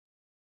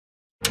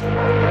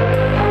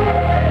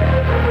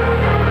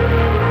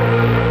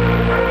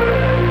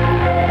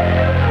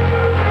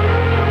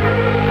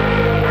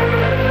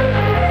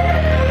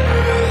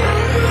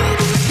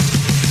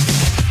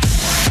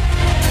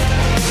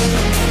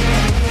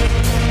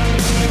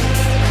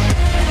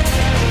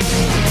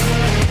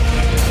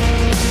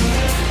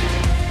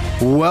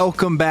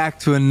Welcome back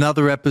to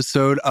another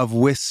episode of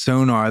With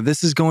Sonar.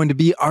 This is going to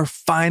be our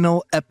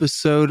final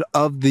episode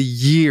of the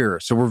year.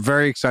 So we're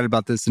very excited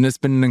about this, and it's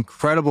been an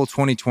incredible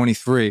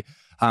 2023.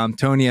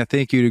 Tony, I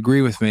think you'd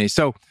agree with me.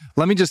 So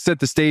let me just set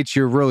the stage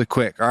here really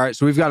quick. All right.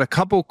 So we've got a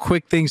couple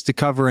quick things to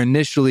cover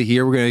initially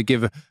here. We're going to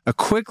give a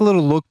quick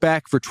little look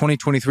back for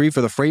 2023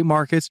 for the freight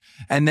markets.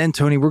 And then,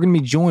 Tony, we're going to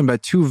be joined by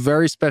two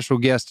very special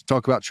guests to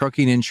talk about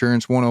Trucking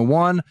Insurance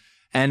 101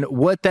 and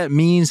what that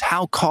means,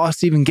 how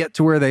costs even get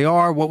to where they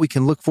are, what we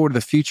can look forward to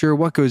the future,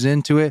 what goes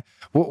into it,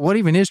 what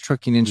even is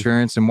trucking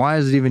insurance and why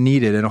is it even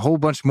needed, and a whole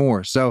bunch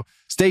more. So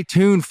stay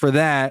tuned for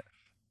that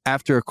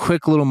after a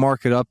quick little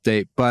market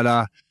update.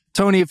 But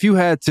Tony, if you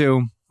had to,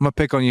 I'm going to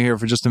pick on you here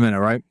for just a minute,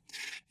 right?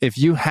 If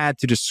you had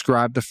to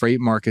describe the freight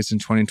markets in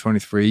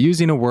 2023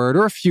 using a word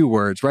or a few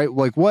words, right?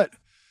 Like what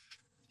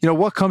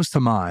comes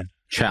to mind?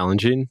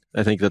 Challenging.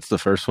 I think that's the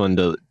first one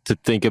to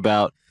think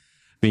about.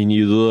 I mean,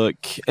 you look,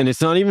 and it's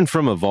not even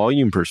from a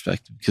volume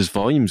perspective because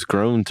volume's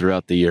grown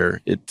throughout the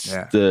year. It's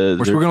which we're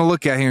going to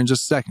look at here in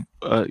just a second.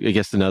 I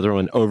guess another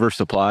one,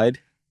 oversupplied.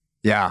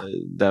 Yeah.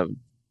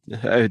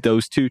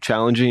 Those two,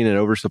 challenging and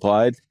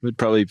oversupplied, would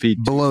probably be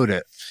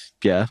bloated.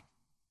 Yeah.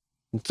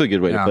 It's a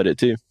good way to put it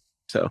too.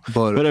 So,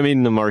 bloated. But I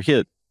mean, the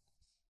market,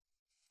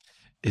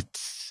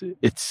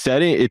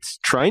 it's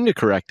trying to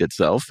correct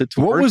itself. It's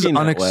what was working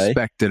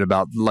unexpected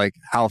about like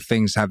how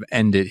things have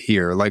ended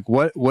here? Like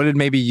what did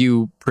maybe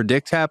you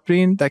predict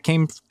happening that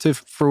came to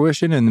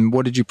fruition, and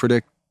what did you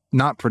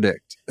not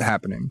predict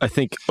happening? I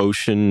think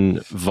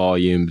ocean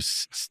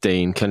volumes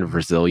staying kind of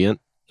resilient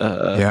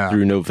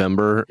through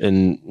November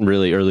and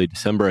really early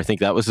December. I think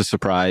that was a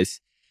surprise.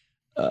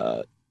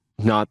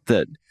 Not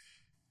that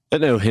I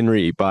know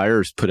Henry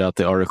Byers put out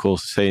the article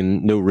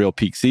saying no real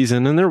peak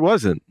season, and there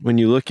wasn't. When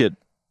you look at,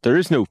 there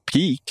is no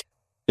peak.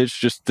 It's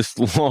just this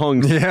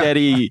long,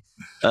 steady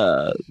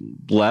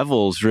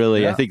levels,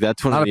 really. I think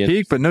that's one not of the... Not a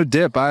peak, but no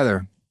dip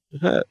either.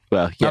 Not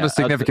a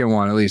significant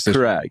one, at least.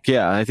 Correct.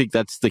 Yeah, I think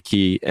that's the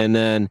key. And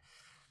then,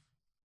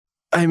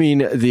 I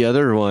mean, the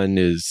other one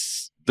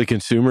is the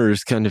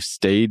consumers kind of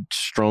stayed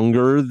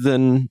stronger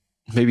than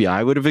maybe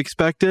I would have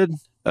expected.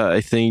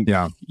 I think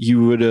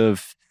you would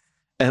have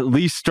at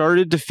least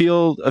started to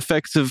feel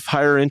effects of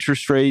higher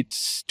interest rates,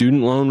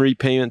 student loan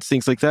repayments,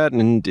 things like that.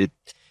 And it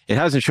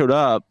hasn't showed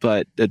up,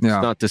 but it's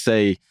not to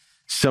say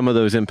some of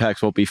those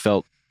impacts won't be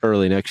felt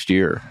early next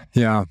year.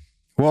 Yeah.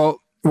 Well,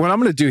 what I'm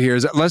going to do here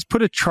is let's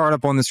put a chart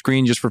up on the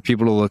screen just for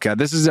people to look at.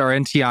 This is our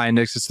NTI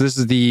index. This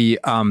is the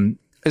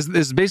this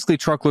is basically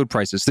truckload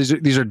prices.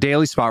 These are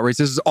daily spot rates.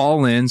 This is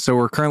all in. So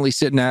we're currently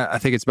sitting at, I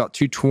think it's about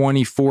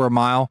 $224 a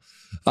mile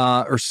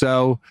or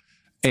so.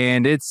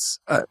 And it's,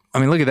 I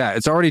mean, look at that.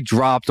 It's already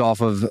dropped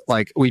off of,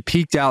 like, we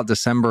peaked out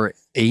December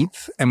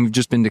 8th and we've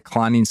just been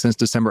declining since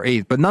December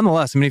 8th. But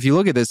nonetheless, I mean, if you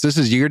look at this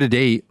is year to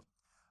date,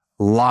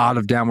 a lot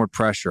of downward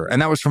pressure.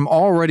 And that was from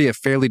already a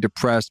fairly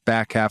depressed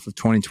back half of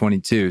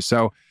 2022.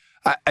 So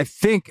I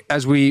think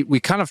as we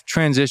kind of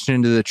transition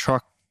into the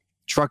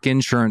truck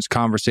insurance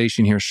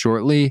conversation here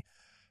shortly,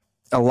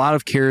 a lot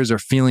of carriers are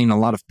feeling a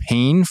lot of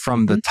pain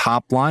from the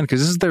top line because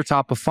this is their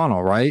top of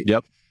funnel, right?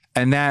 Yep.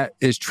 And that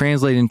is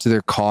translating to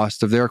their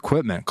cost of their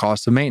equipment,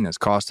 cost of maintenance,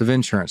 cost of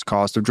insurance,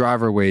 cost of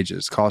driver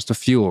wages, cost of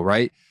fuel,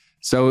 right?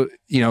 So,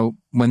 you know,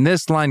 when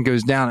this line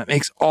goes down, it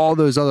makes all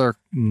those other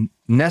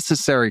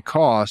necessary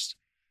costs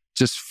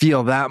just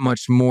feel that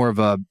much more of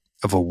a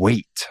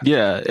weight.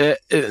 Yeah,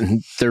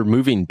 they're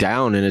moving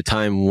down in a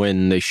time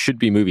when they should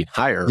be moving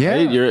higher.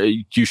 Yeah. Right?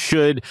 You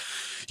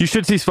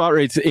should see spot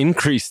rates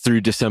increase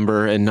through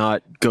December and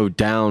not go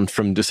down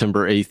from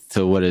December 8th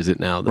to what is it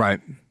now? Right.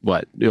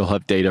 You'll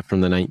have data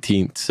from the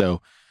 19th.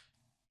 So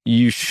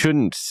you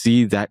shouldn't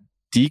see that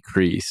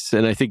decrease.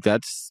 And I think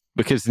that's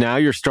because now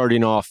you're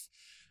starting off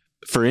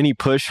for any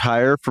push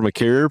higher from a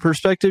carrier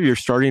perspective, you're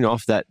starting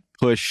off that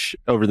push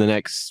over the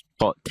next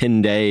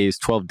 10 days,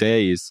 12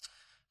 days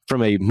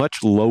from a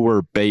much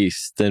lower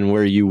base than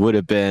where you would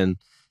have been,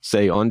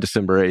 say, on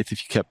December 8th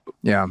if you kept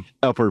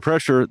upward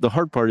pressure. The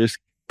hard part is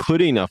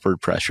putting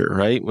upward pressure,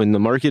 right? When the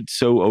market's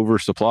so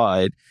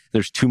oversupplied,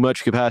 there's too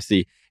much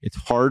capacity. It's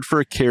hard for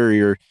a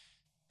carrier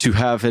to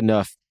have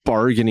enough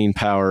bargaining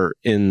power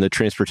in the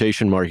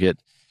transportation market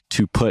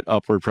to put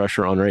upward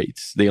pressure on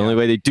rates. The only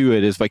way they do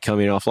it is by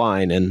coming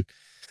offline. And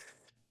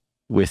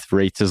with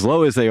rates as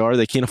low as they are,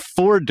 they can't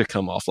afford to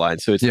come offline.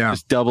 So it's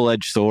this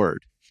double-edged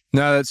sword.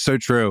 No, that's so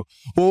true.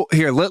 Well,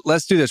 here,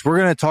 let's do this. We're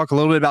going to talk a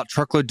little bit about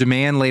truckload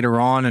demand later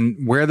on and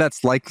where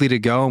that's likely to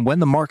go and when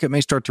the market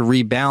may start to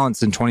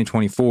rebalance in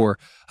 2024.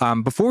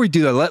 Before we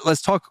do that,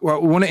 let's talk. We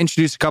want to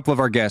introduce a couple of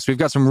our guests. We've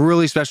got some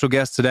really special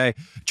guests today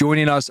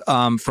joining us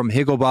from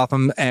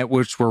Higginbotham,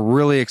 which we're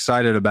really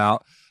excited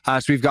about. So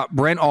we've got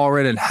Brent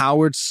Allred and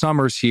Howard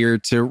Summers here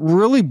to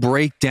really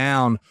break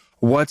down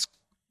what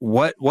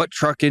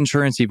truck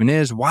insurance even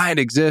is, why it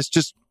exists,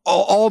 just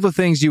all the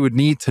things you would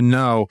need to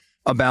know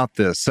about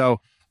this. So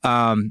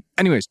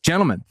anyways,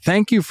 gentlemen,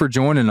 thank you for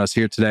joining us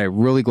here today.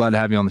 Really glad to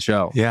have you on the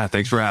show. Yeah,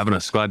 thanks for having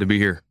us. Glad to be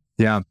here.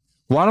 Yeah.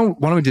 Why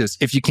don't we do this?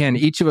 If you can,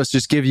 each of us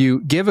just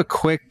give a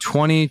quick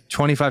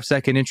 25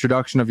 second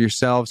introduction of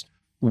yourselves,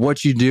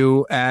 what you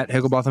do at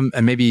Higginbotham,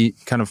 and maybe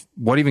kind of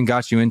what even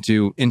got you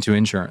into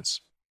insurance.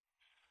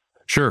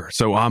 Sure.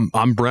 So I'm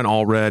Brent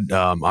Allred.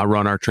 I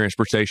run our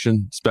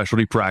transportation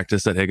specialty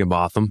practice at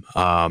Higginbotham.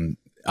 I've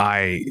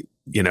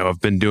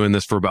been doing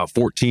this for about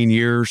 14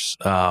 years.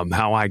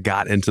 How I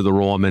got into the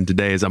role I'm in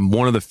today is I'm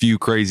one of the few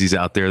crazies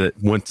out there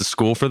that went to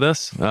school for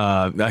this.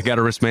 I got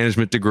a risk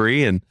management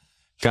degree and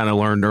kind of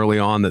learned early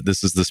on that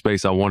this is the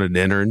space I wanted to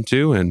enter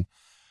into. And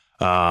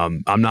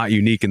I'm not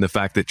unique in the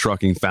fact that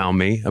trucking found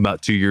me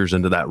about 2 years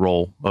into that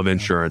role of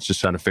insurance,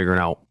 just kind of figuring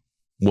out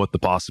what the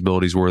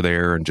possibilities were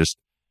there and just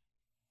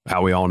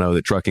how we all know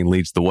that trucking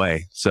leads the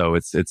way. So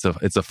it's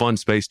a fun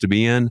space to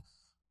be in.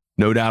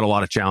 No doubt a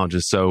lot of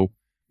challenges. So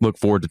look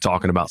forward to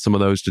talking about some of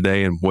those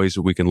today and ways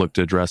that we can look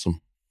to address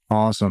them.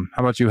 Awesome.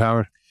 How about you,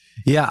 Howard?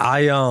 Yeah,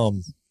 I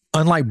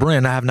unlike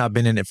Brent, I have not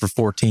been in it for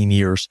 14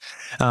 years.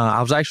 I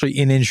was actually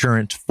in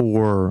insurance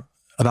for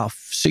about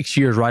 6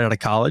 years right out of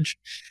college.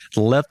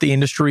 Left the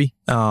industry,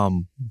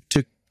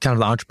 took kind of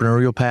the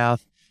entrepreneurial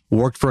path,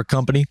 worked for a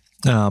company,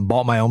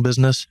 bought my own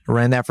business,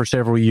 ran that for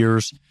several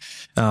years,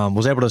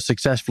 was able to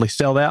successfully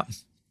sell that.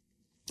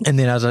 And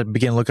then as I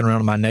began looking around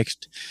at my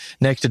next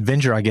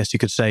adventure, I guess you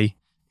could say,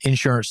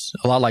 insurance,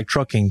 a lot like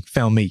trucking,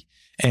 found me.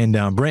 And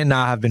Brent and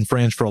I have been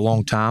friends for a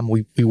long time.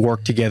 We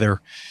worked together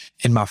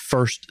in my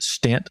first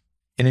stint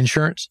in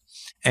insurance,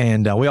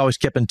 and we always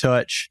kept in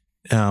touch,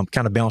 kind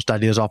of bounced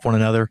ideas off one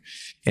another.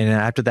 And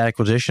after that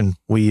acquisition,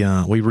 we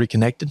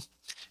reconnected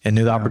and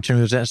knew the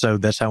opportunity was there. So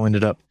that's how I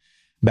ended up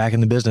back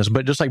in the business.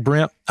 But just like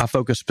Brent, I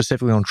focus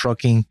specifically on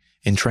trucking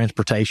and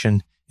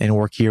transportation and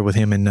work here with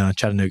him in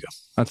Chattanooga.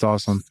 That's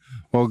awesome.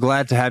 Well,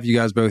 glad to have you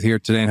guys both here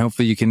today, and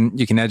hopefully you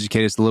can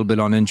educate us a little bit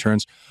on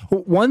insurance.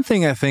 One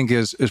thing I think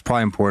is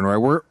probably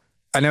important, right?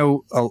 I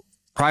know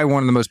probably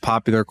one of the most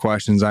popular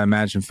questions I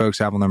imagine folks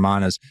have on their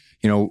mind is,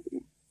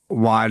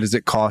 why does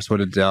it cost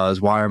what it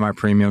does? Why are my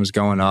premiums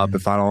going up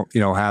if I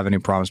don't, have any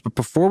problems? But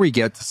before we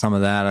get to some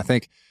of that, I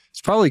think it's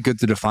probably good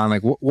to define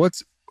like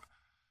what's,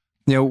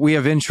 we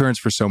have insurance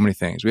for so many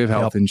things. We have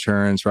health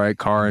insurance, right?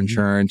 Car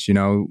insurance,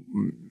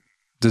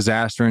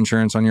 disaster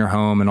insurance on your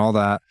home and all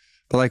that.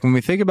 But like when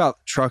we think about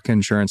truck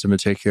insurance in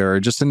particular, or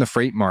just in the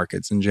freight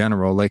markets in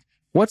general, like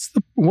what's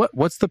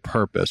the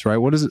purpose, right?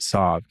 What does it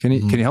solve? Can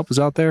you help us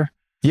out there?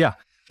 Yeah,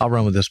 I'll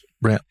run with this,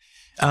 Brent.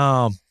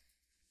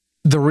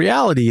 The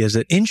reality is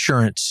that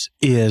insurance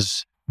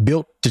is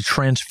built to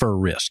transfer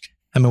risk.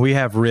 I mean, we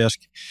have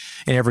risk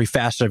in every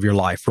facet of your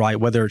life, right?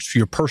 Whether it's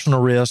your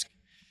personal risk,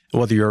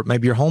 whether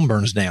maybe your home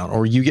burns down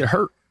or you get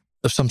hurt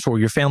of some sort,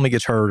 your family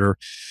gets hurt or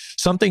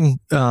something,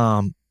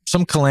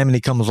 some calamity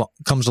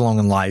comes along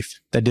in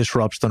life that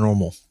disrupts the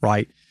normal,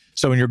 right?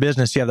 So in your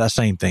business, you have that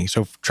same thing.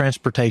 So for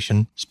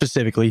transportation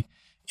specifically,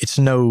 it's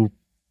no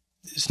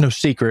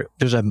secret.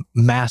 There's a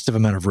massive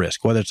amount of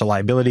risk, whether it's a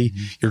liability,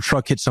 your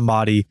truck hits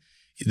somebody,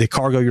 the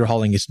cargo you're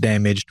hauling gets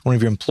damaged, one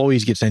of your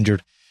employees gets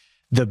injured.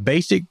 The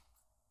basic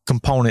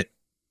component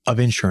of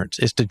insurance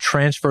is to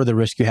transfer the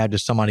risk you have to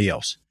somebody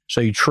else.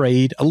 So you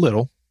trade a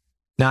little,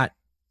 not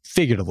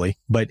figuratively,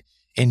 but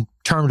in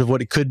terms of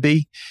what it could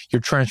be,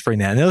 you're transferring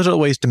that. And those are the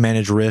ways to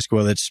manage risk,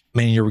 whether it's,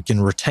 you can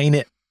retain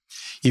it,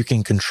 you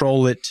can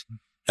control it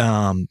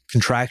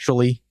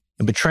contractually,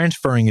 but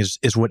transferring is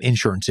what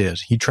insurance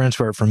is. You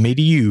transfer it from me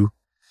to you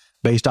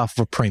based off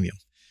of a premium.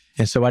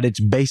 And so at its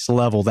base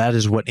level, that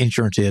is what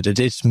insurance is.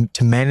 It's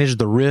to manage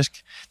the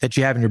risk that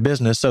you have in your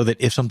business so that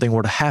if something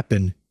were to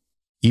happen,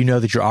 you know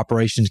that your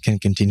operations can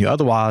continue.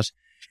 Otherwise,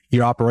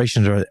 your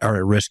operations are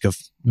at risk of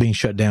being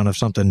shut down if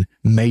something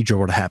major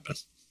were to happen.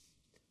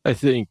 I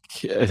think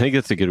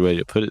that's a good way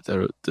to put it,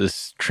 though,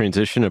 this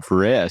transition of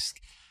risk.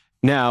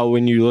 Now,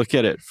 when you look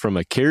at it from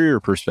a carrier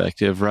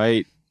perspective,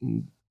 right,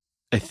 do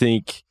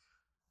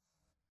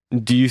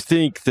you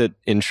think that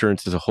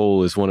insurance as a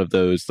whole is one of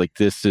those, like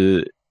this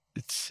is,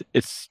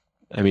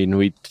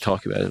 we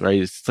talk about it,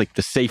 right? It's like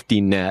the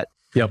safety net.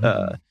 Yep.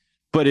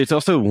 But it's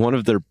also one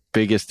of their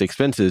biggest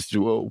expenses.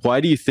 Why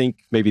do you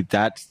think maybe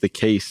that's the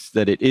case,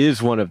 that it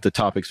is one of the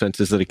top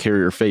expenses that a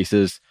carrier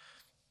faces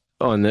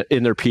in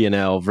their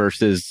P&L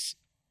versus,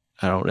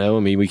 I don't know. I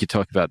mean, we could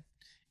talk about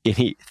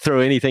throw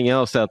anything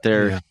else out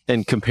there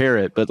and compare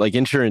it, but like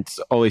insurance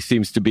always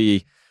seems to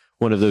be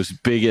one of those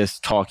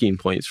biggest talking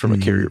points from a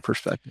carrier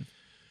perspective.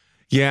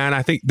 Yeah, and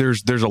I think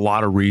there's a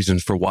lot of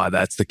reasons for why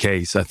that's the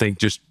case. I think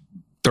just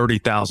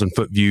 30,000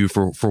 foot view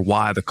for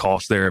why the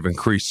costs there have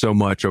increased so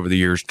much over the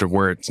years to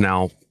where it's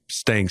now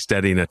staying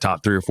steady in a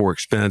top 3 or 4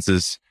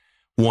 expenses.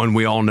 One,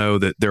 we all know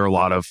that there are a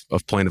lot of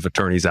plaintiff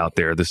attorneys out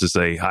there. This is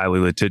a highly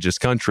litigious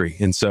country.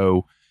 And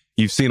so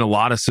you've seen a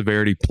lot of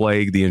severity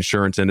plague the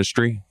insurance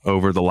industry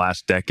over the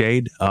last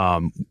decade.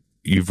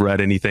 you've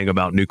read anything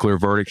about nuclear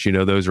verdicts, you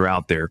know those are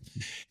out there.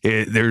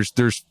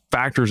 There's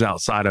factors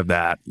outside of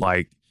that,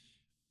 like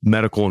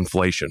medical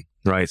inflation,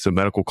 right? So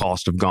medical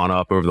costs have gone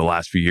up over the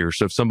last few years.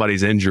 So if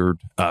somebody's injured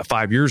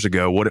 5 years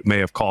ago, what it may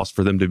have cost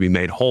for them to be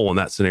made whole in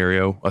that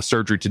scenario, a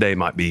surgery today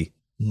might be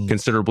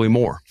considerably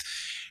more.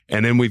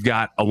 And then we've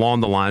got,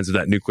 along the lines of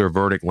that nuclear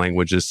verdict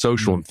language, is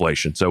social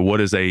inflation. So what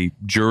does a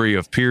jury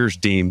of peers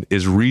deem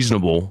is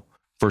reasonable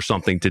for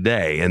something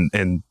today?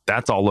 And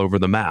that's all over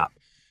the map.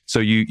 So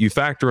you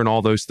factor in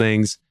all those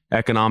things,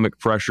 economic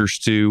pressures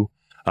too.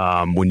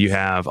 When you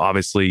have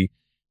obviously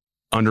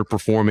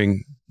underperforming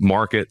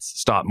markets,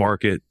 stock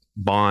market,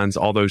 bonds,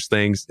 all those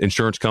things,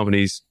 insurance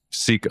companies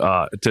seek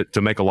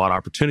to make a lot of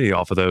opportunity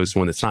off of those.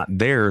 When it's not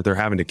there, they're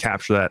having to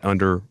capture that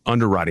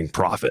underwriting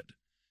profit.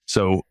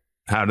 So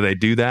how do they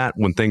do that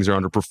when things are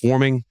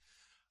underperforming?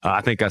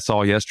 I think I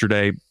saw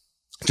yesterday,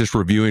 just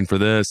reviewing for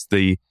this,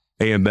 the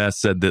AM Best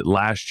said that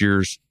last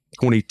year's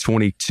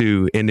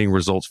 2022 ending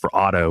results for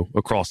auto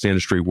across the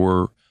industry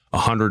were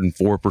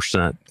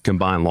 104%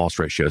 combined loss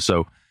ratio.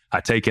 So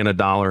I take in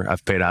 $1,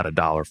 I've paid out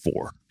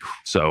 $1.04.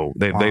 So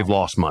they've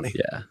lost money.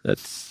 Yeah,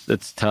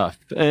 that's tough.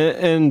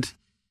 And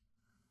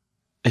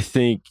I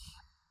think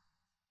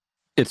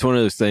it's one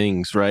of those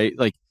things, right?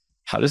 Like,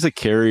 how does a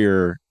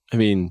carrier, I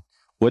mean,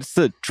 what's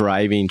the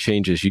driving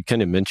changes? You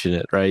kind of mentioned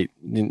it, right?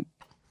 A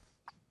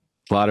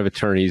lot of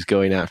attorneys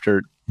going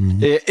after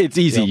it's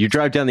easy. Yep. You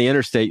drive down the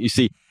interstate, you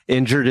see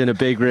injured in a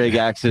big rig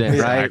accident,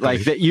 right? Exactly.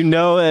 Like that, you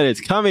know that it's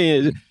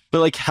coming. But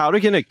like, how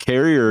can a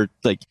carrier,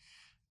 like,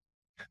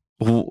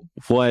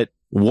 what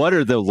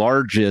are the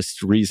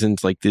largest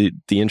reasons like the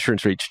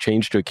insurance rates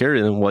change to a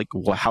carrier? And like,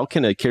 how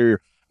can a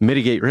carrier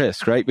mitigate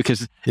risk, right?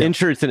 Because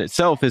insurance in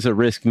itself is a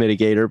risk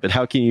mitigator, but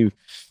how can you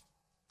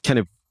kind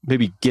of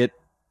maybe get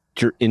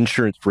your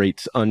insurance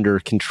rates under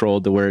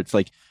control to where it's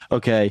like,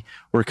 okay,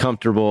 we're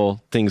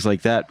comfortable, things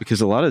like that?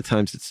 Because a lot of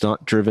times it's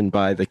not driven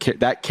by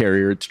that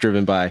carrier, it's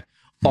driven by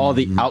all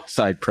the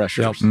outside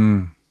pressures.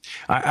 Yep.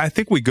 I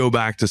think we go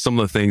back to some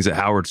of the things that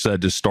Howard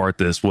said to start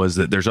this, was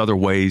that there's other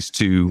ways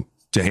to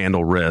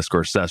handle risk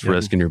or assess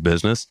risk in your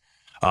business.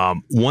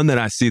 One that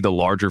I see the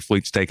larger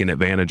fleets taking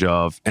advantage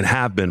of, and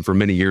have been for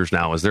many years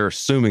now, is they're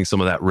assuming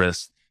some of that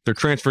risk. They're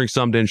transferring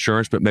some to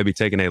insurance, but maybe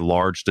taking a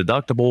large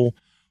deductible,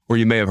 or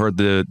you may have heard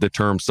the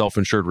term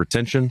self-insured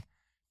retention.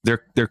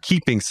 They're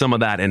keeping some of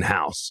that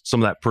in-house,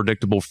 some of that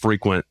predictable,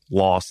 frequent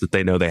loss that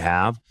they know they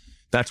have.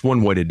 That's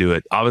one way to do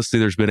it. Obviously,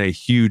 there's been a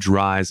huge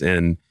rise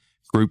in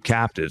group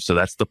captives. So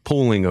that's the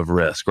pooling of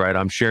risk, right?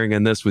 I'm sharing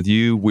in this with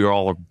you. We're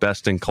all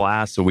best in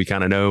class, so we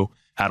kind of know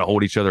how to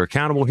hold each other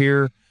accountable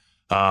here.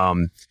 There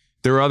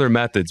are other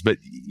methods, but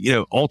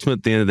ultimately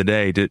at the end of the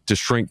day, to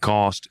shrink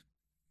cost,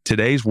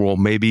 today's world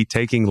may be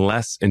taking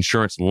less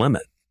insurance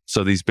limit.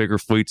 So these bigger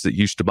fleets that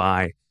used to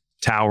buy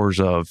towers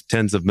of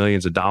tens of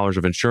millions of dollars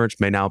of insurance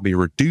may now be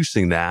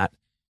reducing that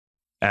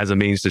as a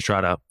means to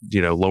try to,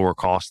 lower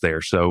costs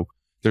there. So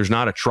there's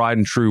not a tried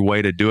and true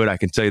way to do it. I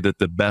can tell you that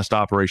the best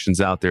operations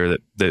out there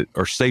that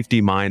are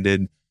safety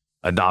minded,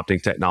 adopting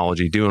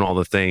technology, doing all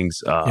the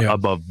things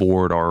above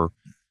board are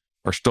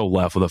still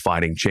left with a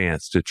fighting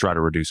chance to try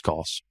to reduce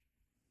costs.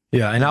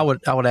 Yeah, and I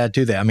would add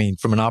to that. I mean,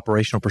 from an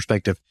operational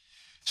perspective,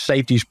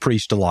 safety's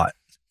preached a lot.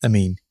 I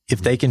mean,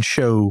 if they can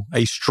show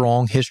a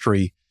strong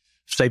history,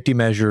 safety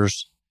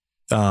measures,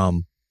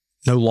 no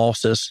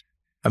losses,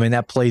 I mean,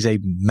 that plays a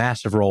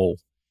massive role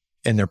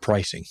in their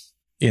pricing.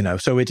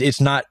 So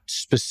it's not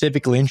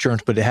specifically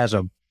insurance, but it has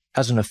an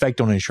effect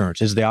on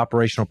insurance. Is the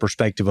operational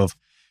perspective of,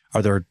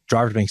 are their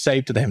drivers being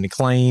safe? Do they have any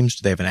claims?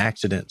 Do they have any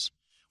accidents?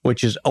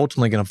 Which is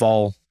ultimately going to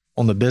fall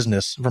on the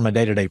business from a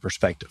day-to-day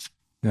perspective.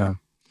 Yeah.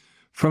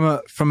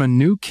 From a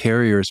new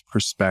carrier's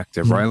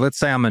perspective, right? Let's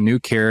say I'm a new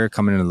carrier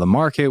coming into the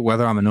market,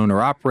 whether I'm an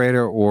owner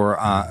operator or,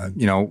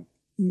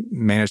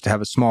 manage to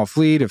have a small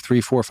fleet of 3,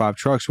 4, 5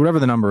 trucks, whatever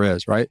the number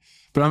is, right?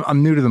 But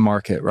I'm new to the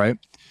market, right?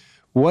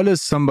 What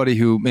is somebody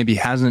who maybe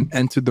hasn't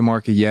entered the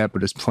market yet,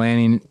 but is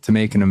planning to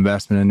make an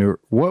investment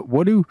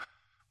into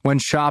when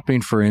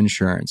shopping for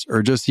insurance,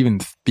 or just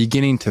even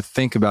beginning to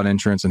think about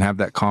insurance and have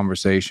that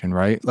conversation,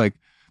 right? Like,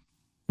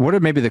 what are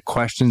maybe the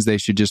questions they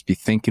should just be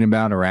thinking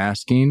about or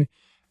asking?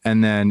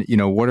 And then,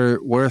 what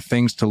are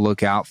things to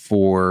look out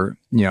for,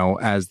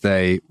 as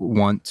they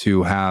want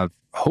to have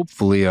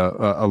hopefully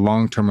a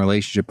long-term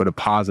relationship, but a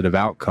positive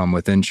outcome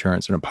with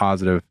insurance and a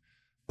positive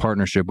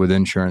partnership with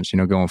insurance,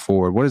 going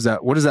forward? What does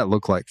that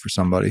look like for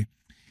somebody?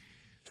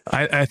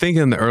 I think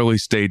in the early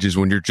stages,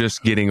 when you're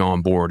just getting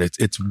on board,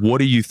 it's what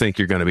do you think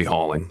you're going to be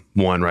hauling?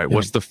 One, right? Yeah.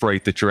 What's the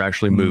freight that you're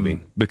actually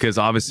moving? Because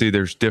obviously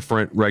there's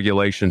different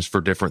regulations for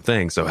different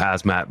things. So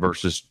hazmat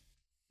versus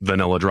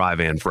vanilla dry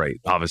van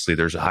freight. Obviously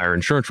there's a higher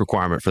insurance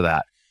requirement for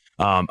that.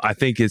 I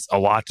think it's a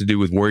lot to do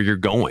with where you're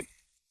going.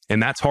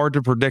 And that's hard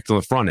to predict on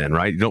the front end,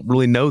 right? You don't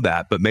really know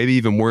that, but maybe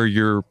even where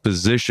you're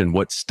positioned,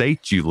 what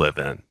state you live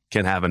in,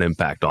 can have an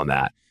impact on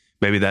that.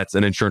 Maybe that's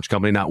an insurance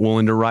company not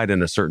willing to write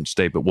in a certain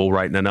state, but will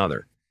write in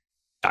another.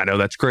 I know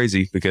that's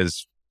crazy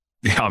because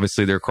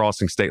obviously they're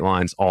crossing state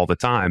lines all the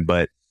time,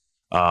 but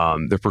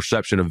The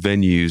perception of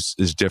venues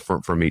is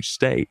different from each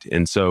state.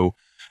 And so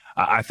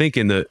I think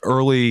in the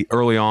early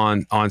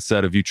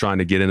onset of you trying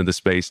to get into the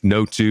space,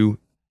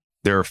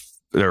 there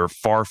are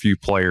far few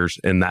players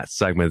in that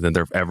segment than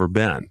there have ever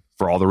been,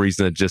 for all the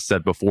reasons I just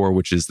said before,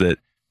 which is that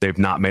they've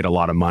not made a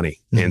lot of money.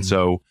 Mm-hmm. And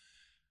so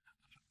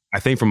I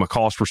think from a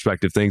cost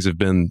perspective, things have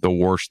been the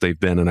worst they've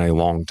been in a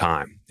long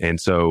time. And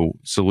so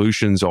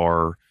solutions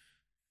are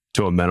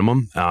to a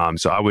minimum.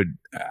 So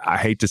I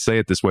hate to say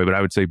it this way, but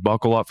I would say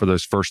buckle up for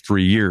those first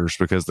 3 years,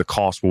 because the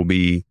cost will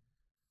be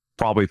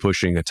probably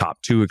pushing a top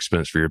 2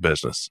 expense for your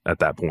business at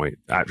that point,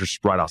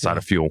 just right outside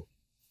of fuel.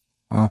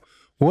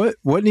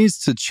 What needs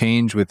to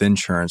change with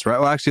insurance, right?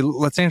 Well, actually,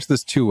 let's answer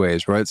this 2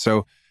 ways, right?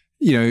 So,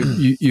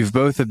 you've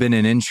both have been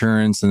in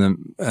insurance,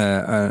 and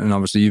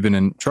obviously you've been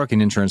in trucking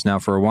insurance now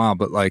for a while.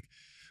 But like,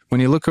 when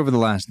you look over the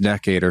last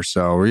decade or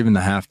so, or even the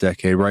half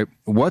decade, right?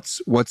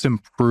 What's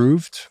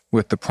improved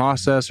with the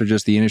process or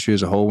just the industry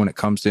as a whole when it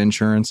comes to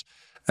insurance?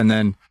 And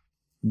then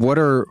what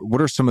are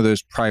some of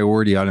those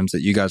priority items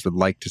that you guys would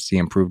like to see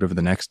improved over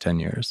the next 10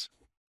 years?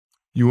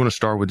 You want to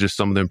start with just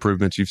some of the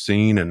improvements you've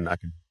seen, and I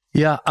can.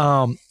 Yeah,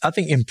 I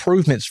think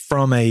improvements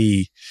from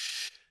a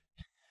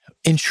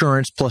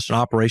insurance plus an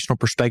operational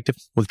perspective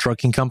with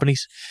trucking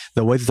companies,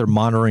 the way that they're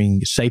monitoring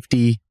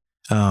safety,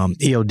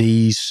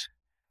 ELDs,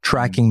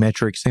 tracking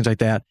metrics, things like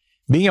that,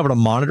 being able to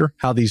monitor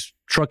how these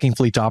trucking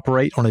fleets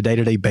operate on a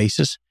day-to-day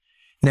basis.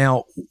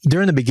 Now,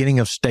 they're in the beginning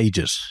of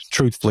stages,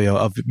 truthfully,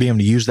 of being able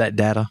to use that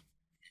data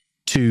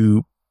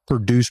to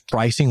produce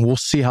pricing. We'll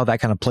see how that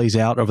kind of plays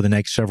out over the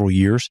next several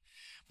years.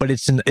 But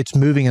it's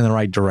moving in the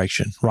right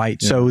direction, right?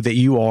 Yeah. So that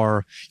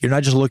you're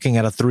not just looking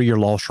at a 3-year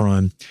loss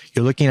run.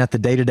 You're looking at the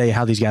day-to-day,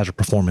 how these guys are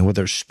performing,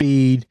 whether it's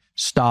speed,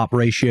 stop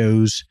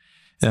ratios,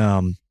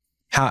 how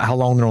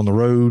long they're on the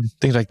road,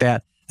 things like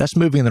that. That's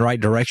moving in the right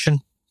direction.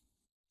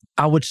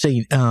 I would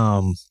say,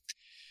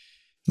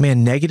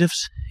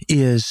 negatives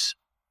is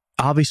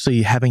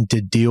obviously having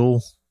to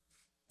deal,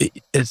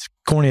 as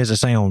corny as it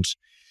sounds,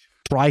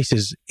 price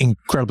is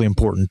incredibly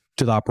important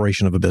to the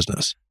operation of a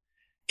business.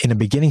 In the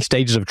beginning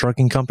stages of a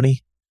trucking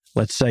company,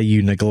 let's say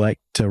you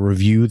neglect to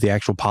review the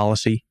actual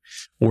policy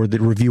or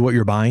review what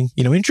you're buying.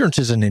 Insurance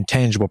is an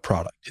intangible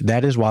product.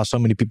 That is why so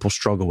many people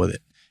struggle with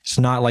it. It's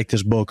not like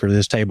this book or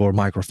this table or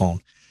microphone.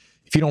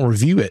 If you don't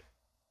review it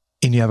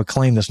and you have a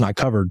claim that's not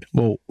covered,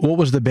 well, what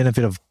was the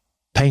benefit of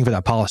paying for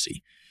that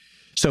policy?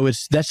 So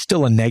that's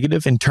still a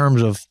negative in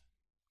terms of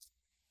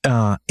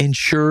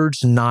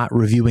insureds not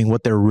reviewing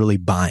what they're really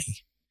buying.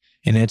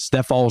 And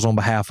that falls on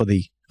behalf of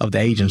the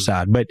agent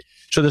side. But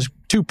so there's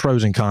 2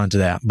 pros and cons to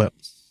that. But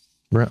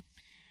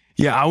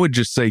yeah, I would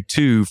just say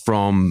too,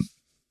 from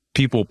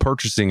people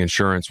purchasing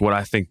insurance, what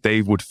I think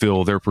they would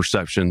feel their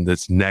perception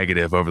that's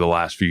negative over the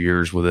last few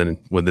years within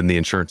the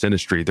insurance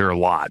industry. There are a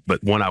lot,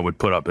 but one I would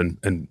put up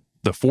in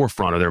the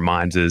forefront of their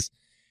minds is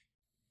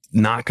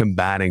not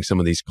combating some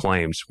of these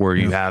claims where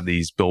you have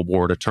these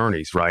billboard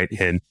attorneys, right?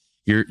 And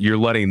you're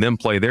letting them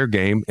play their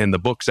game, and the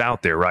book's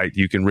out there, right?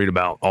 You can read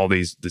about all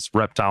this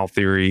reptile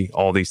theory,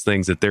 all these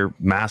things that they're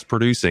mass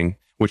producing,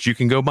 which you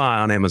can go buy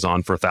on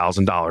Amazon for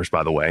 $1,000,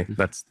 by the way.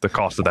 That's the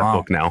cost of that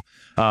book now.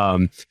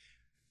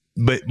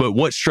 But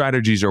what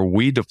strategies are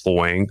we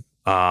deploying?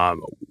 Why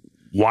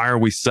are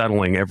we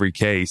settling every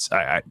case?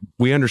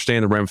 We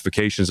understand the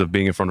ramifications of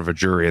being in front of a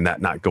jury and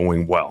that not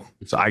going well.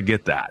 So I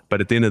get that.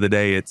 But at the end of the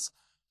day, it's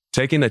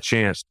taking a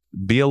chance,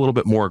 be a little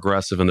bit more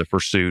aggressive in the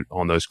pursuit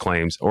on those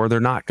claims, or they're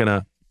not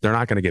gonna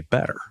get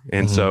better.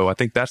 And so I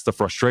think that's the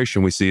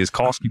frustration we see, is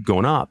costs keep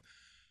going up.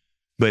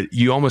 But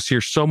you almost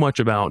hear so much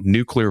about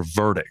nuclear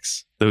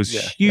verdicts, those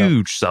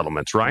huge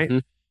settlements, right? Mm-hmm.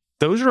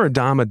 Those are a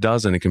dime a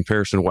dozen in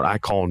comparison to what I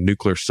call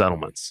nuclear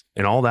settlements.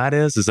 And all that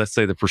is let's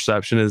say the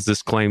perception is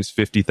this claims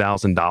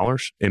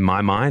 $50,000 in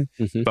my mind,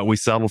 but we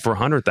settled for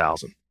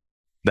 $100,000.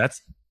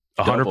 That's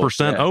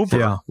 100%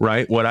 over,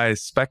 right? What I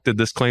expected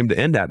this claim to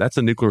end at. That's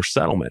a nuclear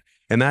settlement.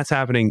 And that's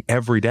happening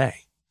every day.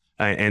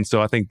 And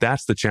so I think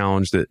that's the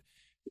challenge that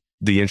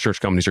the insurance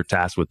companies are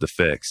tasked with to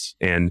fix.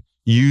 And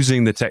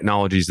using the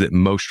technologies that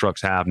most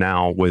trucks have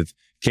now with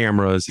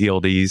cameras,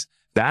 ELDs,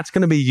 that's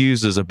going to be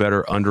used as a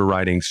better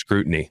underwriting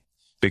scrutiny,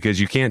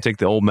 because you can't take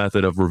the old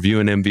method of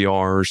reviewing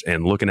MVRs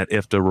and looking at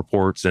IFTA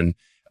reports and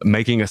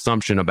making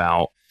assumption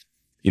about,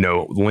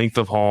 length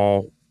of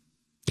haul,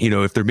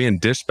 if they're being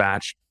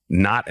dispatched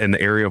not in the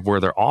area of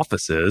where their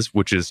office is,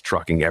 which is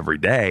trucking every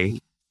day,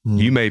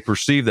 you may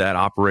perceive that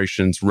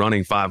operation's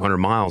running 500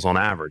 miles on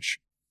average.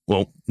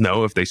 Well,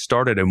 no, if they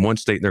started in one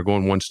state and they're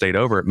going one state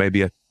over, it may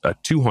be a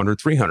 200,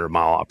 300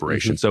 mile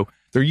operation. So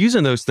they're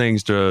using those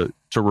things to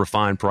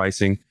refine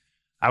pricing.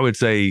 I would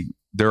say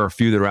there are a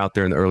few that are out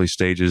there in the early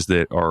stages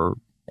that are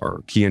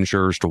key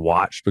insurers to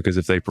watch, because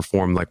if they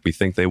perform like we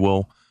think they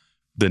will,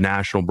 the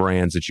national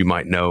brands that you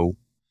might know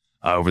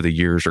over the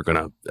years are going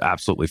to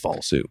absolutely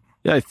follow suit.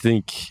 Yeah, I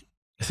think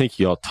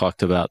you all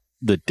talked about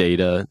the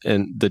data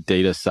and the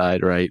data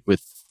side, right?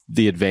 With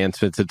the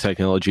advancements of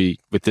technology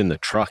within the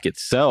truck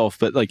itself,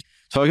 but like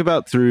talk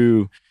about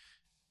through,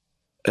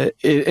 and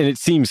it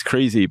seems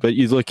crazy, but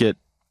you look at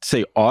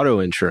say auto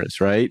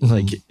insurance, right?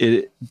 Mm-hmm.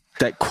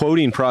 That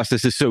quoting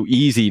process is so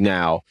easy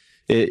now.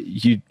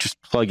 You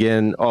just plug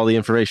in all the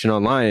information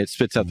online, it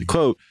spits out the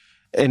quote,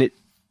 and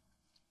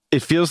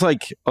it feels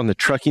like on the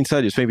trucking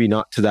side, it's maybe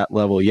not to that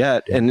level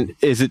yet. And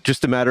is it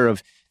just a matter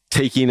of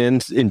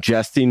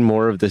ingesting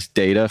more of this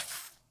data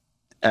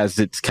as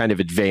it's kind of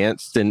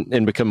advanced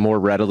and become more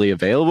readily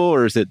available?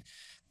 Or is it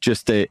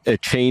just a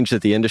change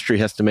that the industry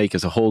has to make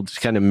as a whole to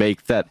kind of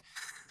make that,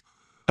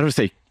 I don't want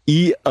to say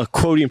a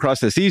quoting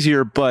process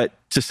easier, but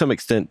to some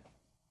extent,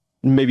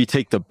 maybe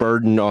take the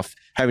burden off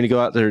having to go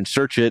out there and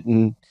search it,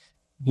 and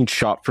you can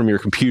shop from your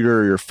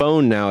computer or your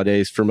phone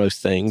nowadays for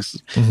most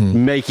things,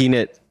 making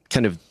it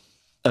kind of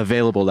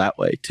available that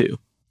way too.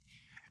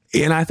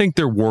 And I think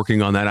they're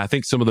working on that. I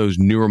think some of those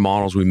newer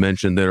models we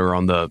mentioned that are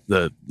on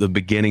the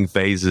beginning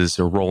phases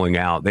are rolling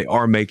out. They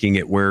are making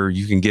it where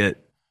you can get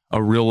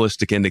a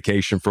realistic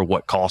indication for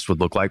what cost would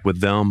look like with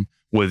them,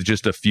 with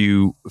just a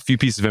few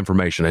pieces of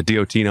information, a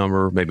DOT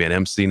number, maybe an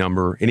MC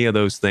number, any of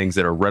those things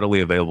that are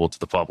readily available to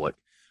the public.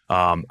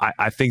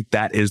 I think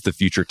that is the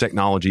future.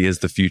 Technology is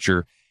the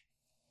future.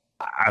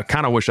 I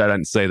kind of wish I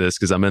didn't say this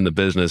because I'm in the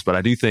business, but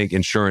I do think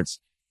insurance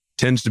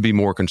tends to be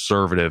more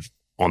conservative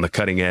on the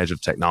cutting edge of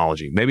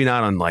technology. Maybe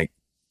not on like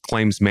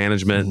claims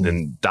management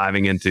and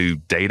diving into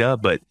data,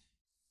 but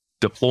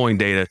deploying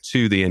data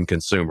to the end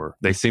consumer.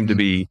 They seem to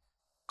be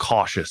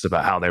cautious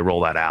about how they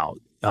roll that out.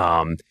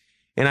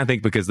 And I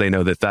think because they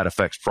know that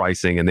affects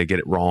pricing and they get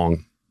it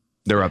wrong,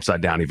 they're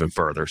upside down even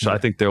further. So I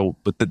think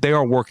they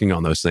are working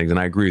on those things. And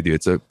I agree with you.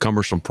 It's a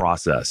cumbersome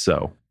process.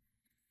 So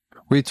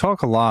we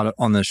talk a lot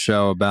on this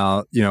show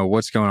about,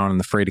 what's going on in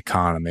the freight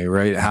economy,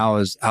 right? How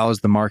is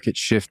the market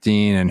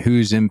shifting and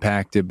who's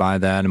impacted by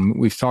that? And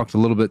we've talked a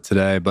little bit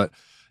today, but,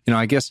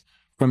 I guess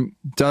when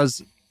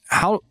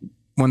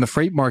the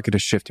freight market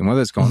is shifting,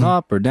 whether it's going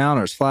up or down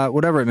or it's flat,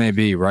 whatever it may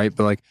be, right?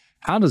 But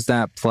how does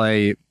that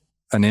play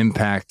an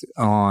impact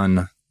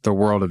on the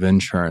world of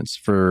insurance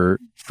for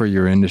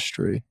your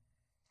industry?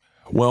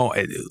 Well,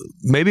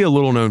 maybe a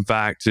little known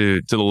fact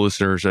to the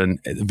listeners and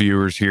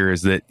viewers here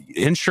is that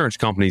insurance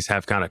companies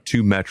have kind of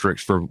two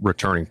metrics for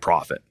returning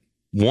profit.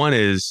 One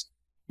is,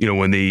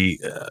 when the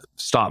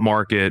stock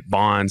market,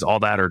 bonds, all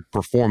that are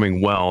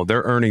performing well,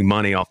 they're earning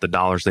money off the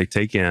dollars they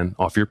take in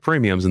off your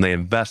premiums, and they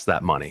invest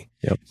that money.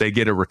 Yep. They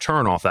get a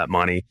return off that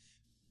money.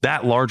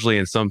 That largely,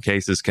 in some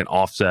cases, can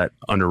offset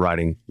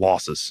underwriting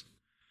losses.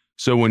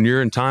 So when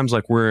you're in times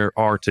like we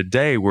are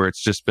today, where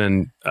it's just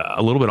been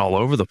a little bit all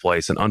over the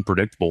place and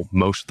unpredictable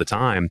most of the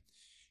time,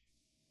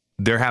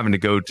 they're having to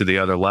go to the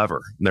other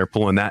lever. They're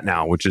pulling that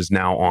now, which is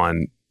now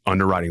on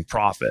underwriting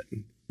profit.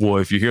 Well,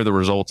 if you hear the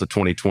results of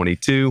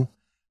 2022,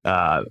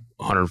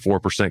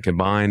 104%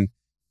 combined,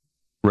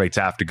 rates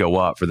have to go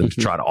up for them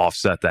to try to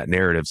offset that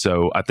narrative.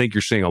 So I think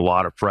you're seeing a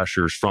lot of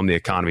pressures from the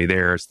economy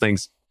there as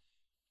things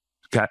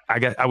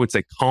I would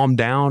say calm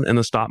down in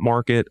the stock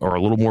market or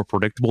a little more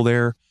predictable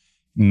there.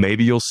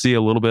 Maybe you'll see a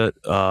little bit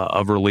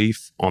of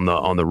relief on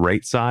the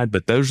rate side,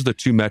 but those are the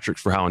two metrics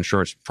for how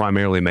insurance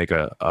primarily make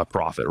a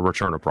profit, a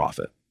return of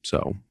profit.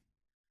 So,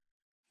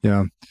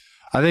 yeah,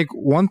 I think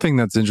one thing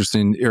that's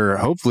interesting, or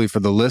hopefully for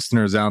the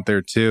listeners out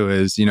there too,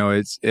 is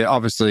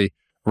obviously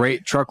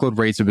truckload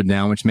rates have been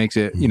down, which makes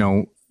it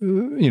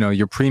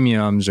your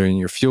premiums or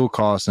your fuel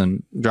costs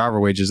and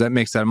driver wages, that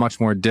makes that much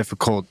more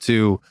difficult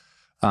to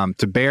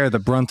bear the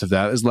brunt of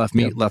that. There's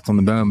meat left on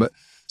the bone, but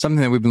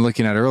something that we've been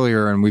looking at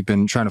earlier and we've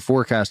been trying to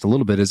forecast a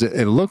little bit is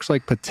it looks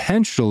like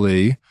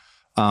potentially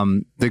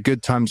the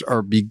good times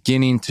are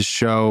beginning to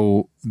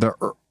show the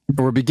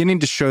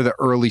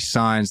early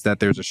signs that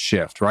there's a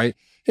shift, right?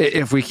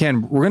 If we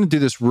can, we're going to do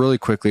this really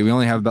quickly. We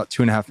only have about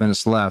 2.5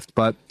 minutes left,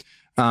 but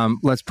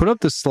let's put up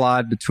the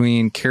slide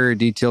between carrier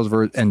details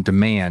and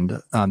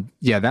demand.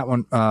 That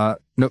one.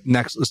 Nope.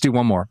 Next, let's do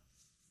one more.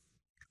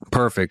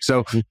 Perfect.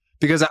 So,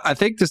 because I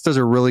think this does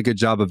a really good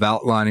job of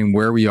outlining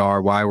where we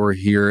are, why we're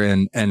here,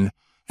 and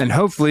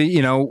hopefully,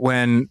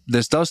 when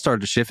this does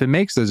start to shift, it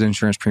makes those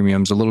insurance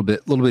premiums a little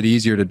bit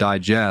easier to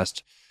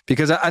digest.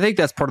 Because I think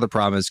that's part of the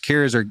problem is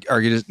carriers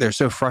they're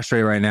so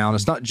frustrated right now, and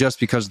it's not just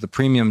because of the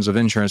premiums of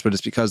insurance, but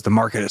it's because the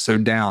market is so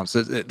down.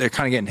 So they're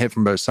kind of getting hit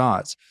from both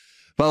sides.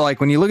 But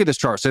when you look at this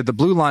chart, so the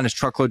blue line is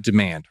truckload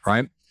demand,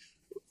 right?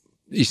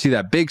 You see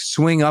that big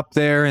swing up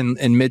there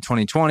in mid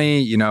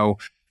 2020.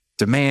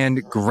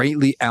 Demand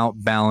greatly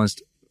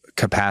outbalanced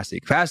capacity.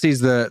 Capacity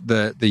is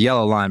the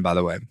yellow line, by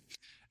the way.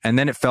 And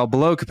then it fell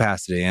below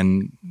capacity.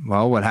 And,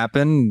 well, what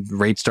happened?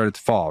 Rates started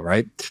to fall,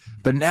 right?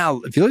 But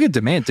now, if you look at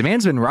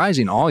demand's been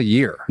rising all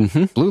year.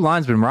 Blue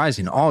line's been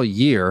rising all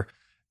year.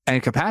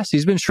 And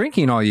capacity's been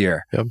shrinking all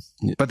year. Yep.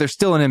 But there's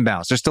still an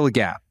imbalance. There's still a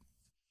gap.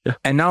 Yeah.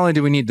 And not only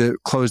do we need to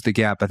close the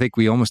gap, I think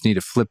we almost need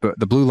to flip it.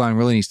 The blue line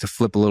really needs to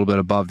flip a little bit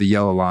above the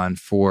yellow line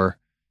for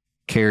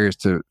carriers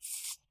to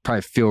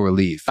probably feel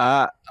relief.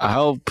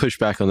 I'll push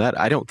back on that.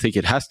 I don't think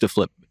it has to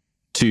flip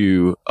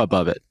to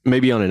above it,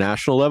 maybe on a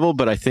national level,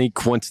 but I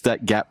think once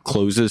that gap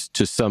closes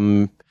to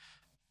some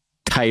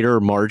tighter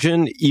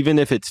margin, even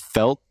if it's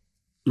felt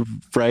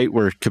right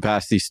where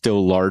capacity is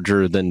still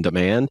larger than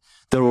demand,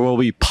 there will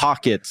be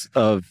pockets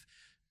of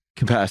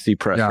capacity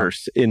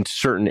pressures in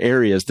certain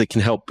areas that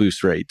can help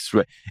boost rates.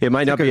 It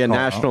might not be a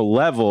national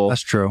level.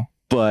 That's true.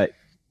 But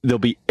there'll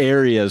be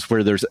areas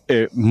where there's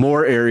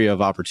more area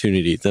of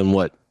opportunity than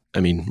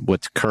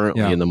what's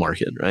currently in the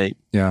market, right?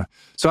 Yeah.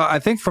 So I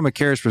think from a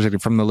carrier's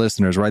perspective, from the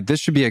listeners, right, this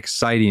should be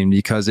exciting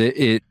because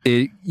it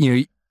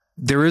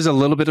there is a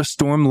little bit of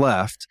storm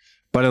left,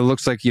 but it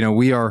looks like,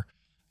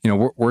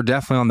 we're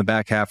definitely on the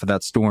back half of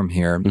that storm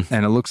here.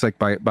 And it looks like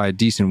by a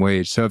decent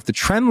wage. So if the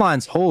trend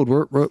lines hold,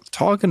 we're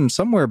talking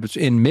somewhere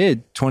in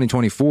mid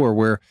 2024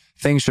 where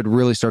things should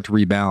really start to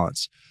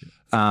rebalance.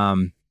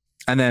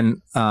 And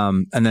then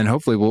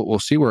hopefully we'll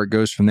see where it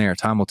goes from there.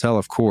 Time will tell,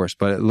 of course,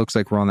 but it looks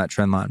like we're on that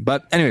trend line.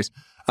 But anyways,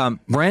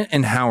 Brent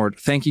and Howard,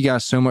 thank you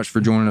guys so much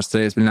for joining us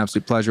today. It's been an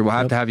absolute pleasure. We'll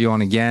have to have you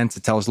on again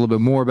to tell us a little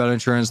bit more about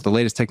insurance, the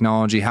latest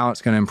technology, how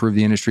it's going to improve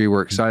the industry.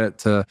 We're excited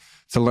to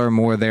learn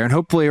more there, and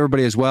hopefully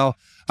everybody as well.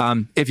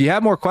 If you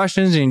have more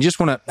questions and you just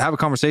want to have a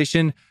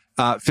conversation,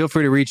 feel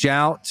free to reach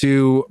out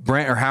to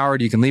Brent or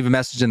Howard. You can leave a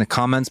message in the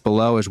comments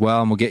below as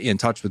well, and we'll get you in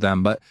touch with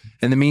them. But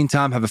in the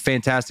meantime, have a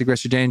fantastic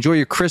rest of your day. Enjoy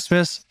your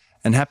Christmas,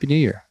 and Happy New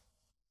Year.